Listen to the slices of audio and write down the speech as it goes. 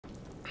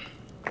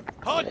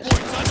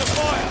Hardpoint's under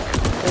fire.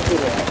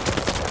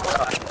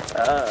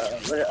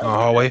 Long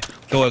hallway.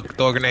 Throw a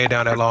grenade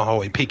down that long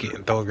hallway. Peek it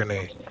and throw a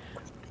grenade.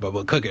 But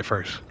we'll cook it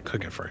first.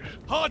 Cook it first.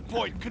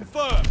 Hardpoint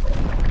confirmed.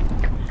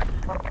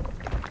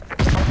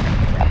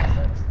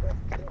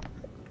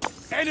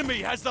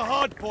 Enemy has the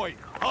hardpoint.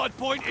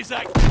 Hardpoint is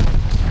active.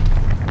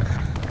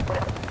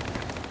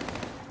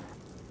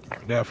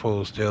 That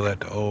fool's still at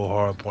the old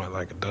hard point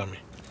like a dummy.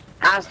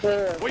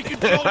 We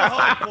control the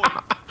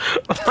hardpoint.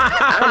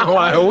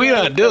 Like, we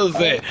not doing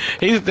that.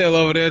 He's still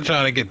over there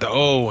trying to get the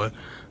old one.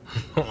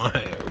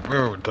 Like,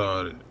 we're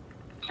retarded.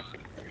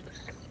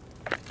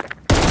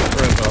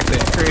 First off,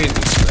 that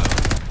crazy stuff.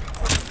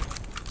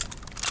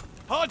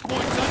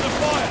 Hardpoint's under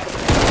fire.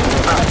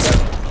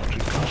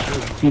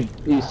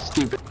 He's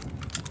stupid.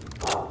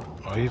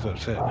 Oh, he's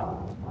upset.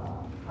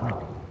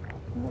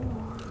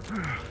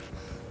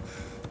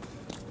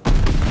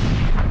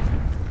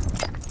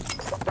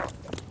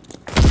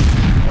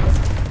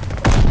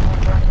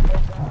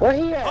 Where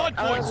he at?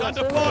 Hardpoint's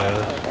under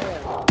fire.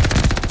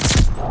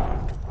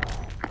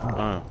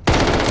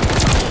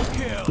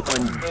 Kill.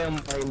 Damn,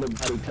 ain't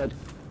nobody touch.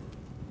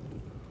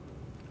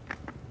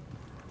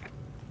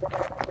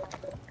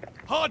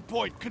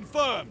 Hardpoint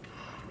confirmed.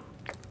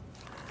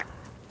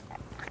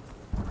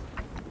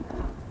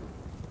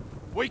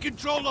 We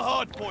control the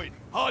hardpoint.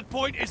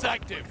 Hardpoint is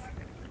active.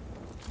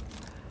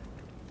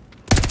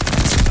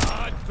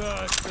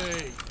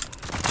 Bloodthirsty.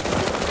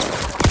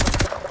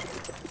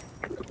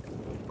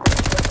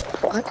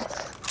 What?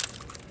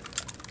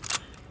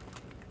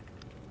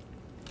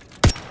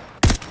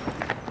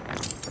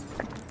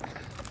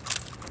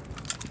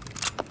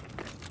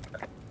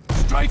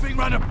 Strafing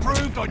run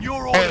approved on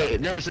your order. Hey,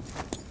 there's a...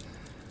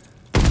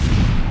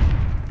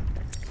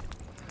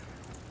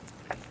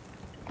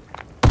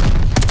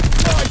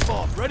 Dive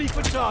bomb ready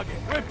for target.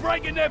 We're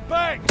breaking their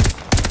bank.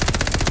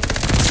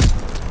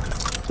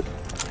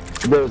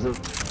 There's a...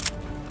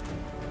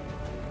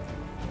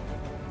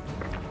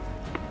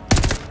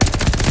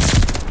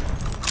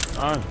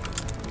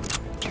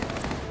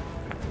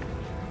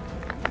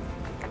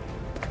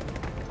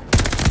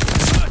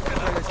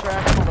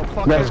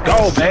 Let's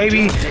go,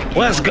 baby.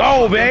 Let's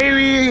go,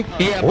 baby.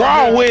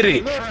 Raw with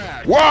it.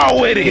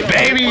 Raw with it,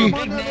 baby.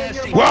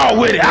 Raw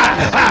with it.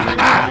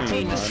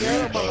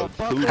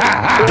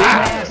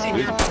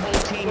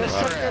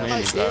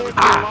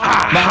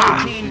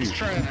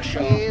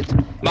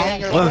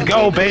 Let's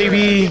go,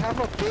 baby.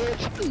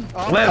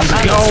 Let's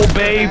go,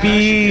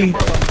 baby.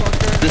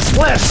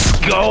 Let's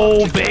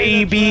go,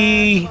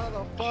 baby.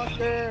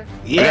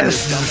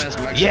 Yes.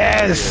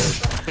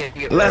 Yes.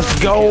 Let's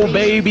go,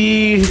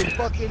 baby.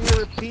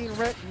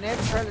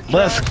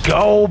 Let's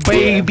go,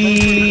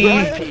 baby.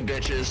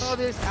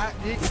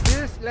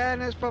 This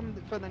land is from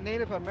the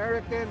Native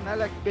American, not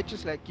like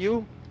bitches like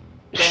you.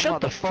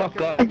 Shut the fuck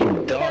up,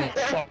 you dumb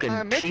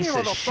fucking piece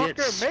of shit,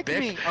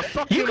 Spick.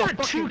 You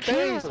got 2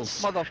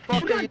 kills.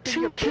 Motherfucker, you got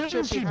 2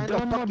 kills, you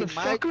dumb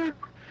motherfucker.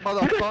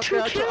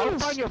 Motherfucker, I'll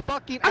find your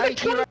fucking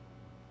ID right